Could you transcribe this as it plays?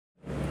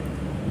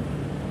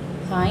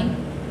Hi.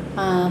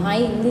 Hi,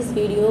 in this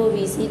video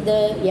we see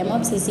the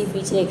MFCC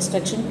feature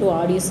extraction to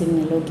audio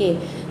signal. Okay,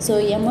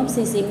 so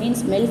MFCC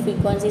means mel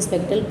frequency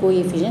spectral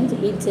coefficient.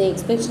 It's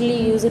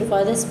especially used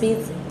for the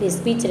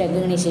speech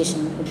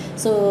recognition.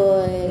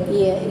 So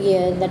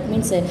that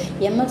means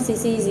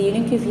MFCC is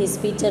unique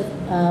feature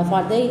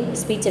for the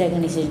speech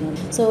recognition.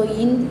 So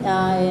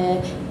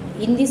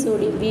in this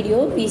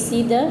video we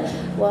see the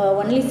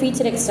only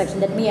feature extraction,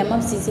 that means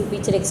MFCC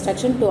feature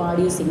extraction to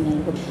audio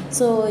signal.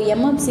 So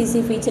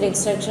MFCC feature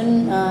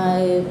extraction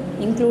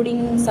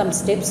including some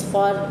steps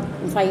for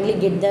finally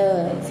get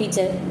the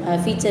feature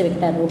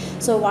vector.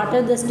 So what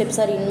are the steps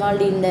are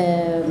involved in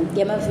the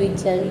MF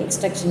feature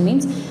extraction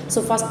means,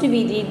 so first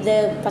we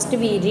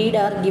read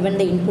or given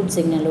the input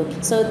signal.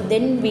 So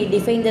then we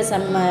define the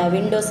some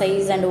window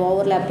size and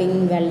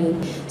overlapping value.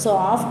 So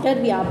after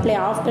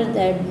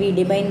that we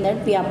define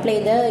that we apply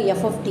the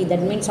FFT,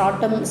 that means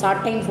short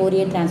time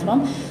Fourier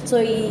transform. So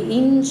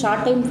in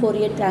short time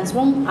Fourier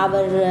transform,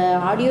 our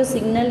audio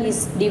signal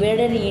is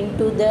divided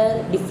into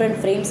the different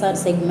frames or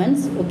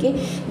segments. Okay,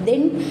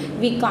 then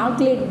we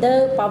calculate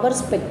the power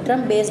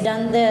spectrum based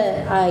on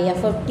the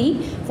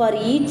FFT. For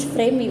each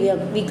frame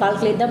we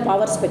calculate the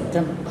power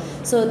spectrum.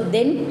 So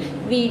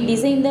then we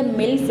design the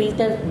mel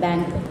filter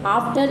bank.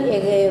 After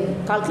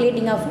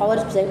calculating a power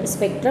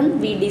spectrum,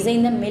 we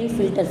design the mel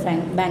filter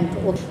bank.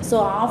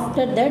 So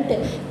after that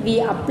we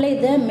apply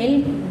the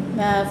mel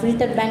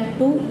filter bank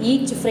to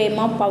each frame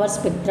of power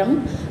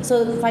spectrum.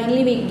 So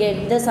finally we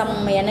get the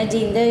some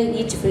energy in the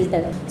each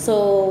filter.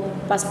 So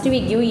first we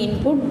give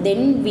input,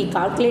 then we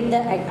calculate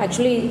the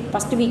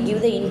first we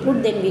give the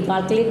input, then we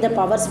calculate the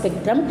power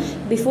spectrum.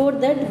 Before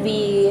that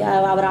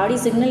our audio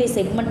signal is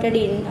segmented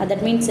in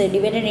that means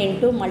divided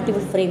into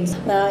multiple frames.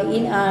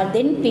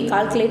 Then we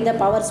calculate the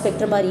power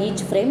spectrum for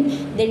each frame,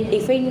 then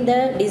define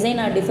the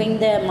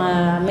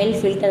mel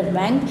filter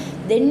bank.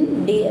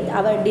 Then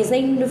our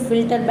designed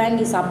filter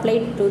bank is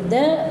applied to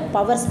the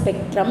power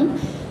spectrum.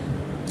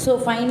 So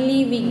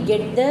finally we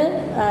get the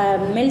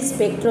mel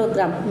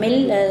spectrogram.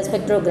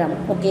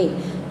 Okay,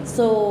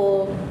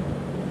 so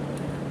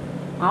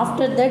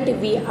after that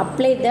we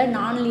apply the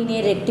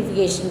non-linear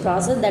rectification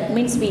process. That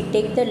means we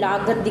take the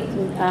log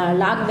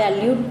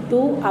value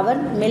to our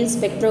mel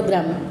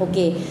spectrogram.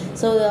 Okay,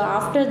 so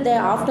after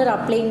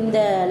applying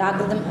the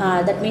logarithm,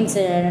 that means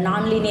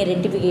non-linear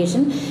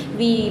rectification,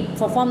 we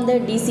perform the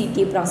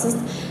DCT process.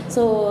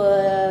 So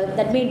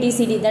that means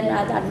DCT, then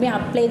that means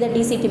apply the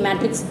DCT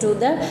matrix to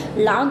the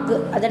log,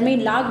 that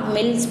means log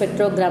mel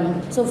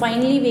spectrogram. So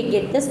finally we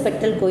get the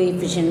spectral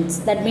coefficients.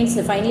 That means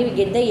finally we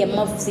get the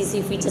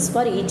MFCC features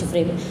for each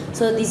frame.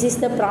 So this is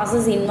the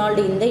process involved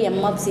in the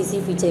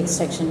MFCC feature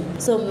extraction.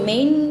 So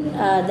main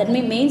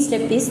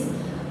step is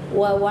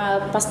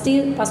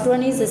first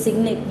one is a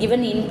signal,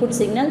 given input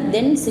signal,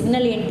 then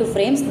signal into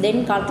frames,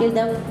 then calculate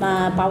the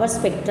power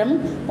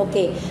spectrum.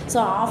 Okay, so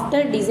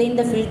after design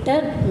the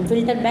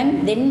filter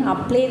bank, then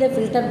apply the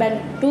filter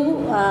bank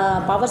to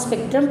power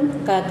spectrum,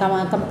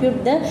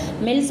 compute the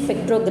mel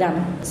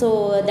spectrogram.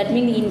 So that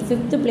means in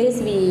fifth place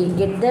we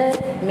get the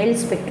mel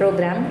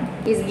spectrogram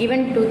is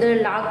given to the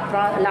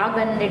log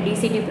and the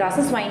DCT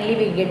process. Finally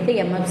we get the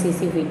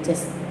MFCC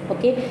features.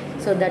 Okay,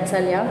 so that's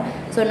all.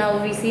 Yeah, so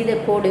now we see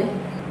the code.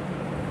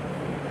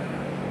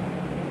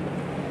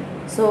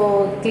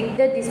 So click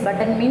this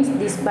button, means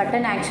this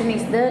button action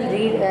is the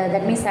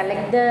that means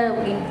select the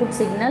input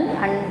signal,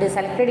 and the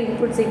selected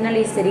input signal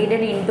is read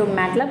into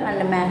MATLAB,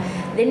 and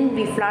then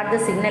we plot the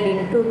signal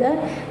into the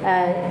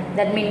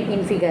that means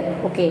in figure.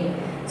 Okay,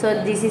 so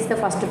this is the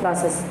first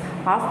process.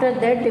 After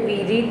that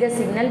we read the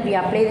signal, we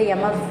apply the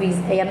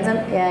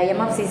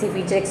MFCC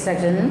feature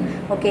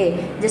extraction. Okay,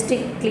 just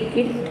click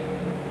it.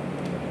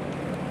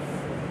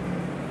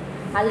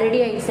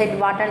 Already I said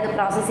what are the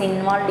process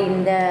involved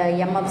in the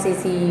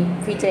MFCC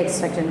feature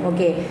extraction.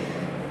 Okay,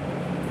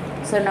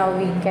 so now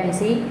we can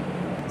see.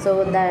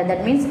 So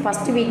that means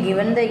first we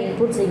given the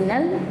input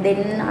signal,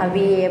 then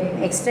we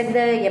extract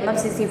the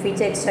MFCC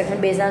feature extraction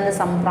based on the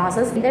some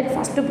process. That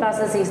first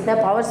process is the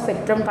power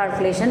spectrum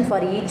calculation for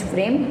each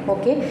frame.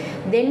 Okay,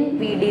 then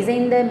we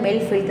design the mel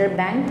filter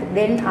bank.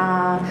 Then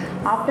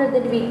after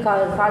that we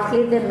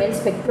calculate the mel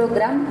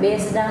spectrogram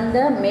based on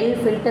the mel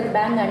filter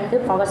bank and the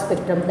power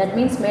spectrum. That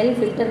means mel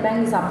filter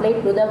bank is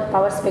applied to the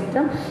power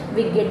spectrum,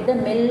 we get the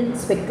mel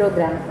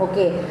spectrogram.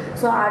 Okay,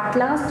 so at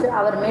last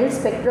our mel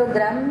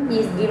spectrogram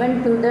is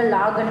given to the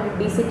log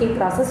and DCT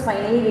process.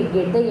 Finally we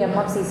get the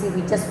MFCC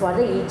features for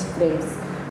the each frames.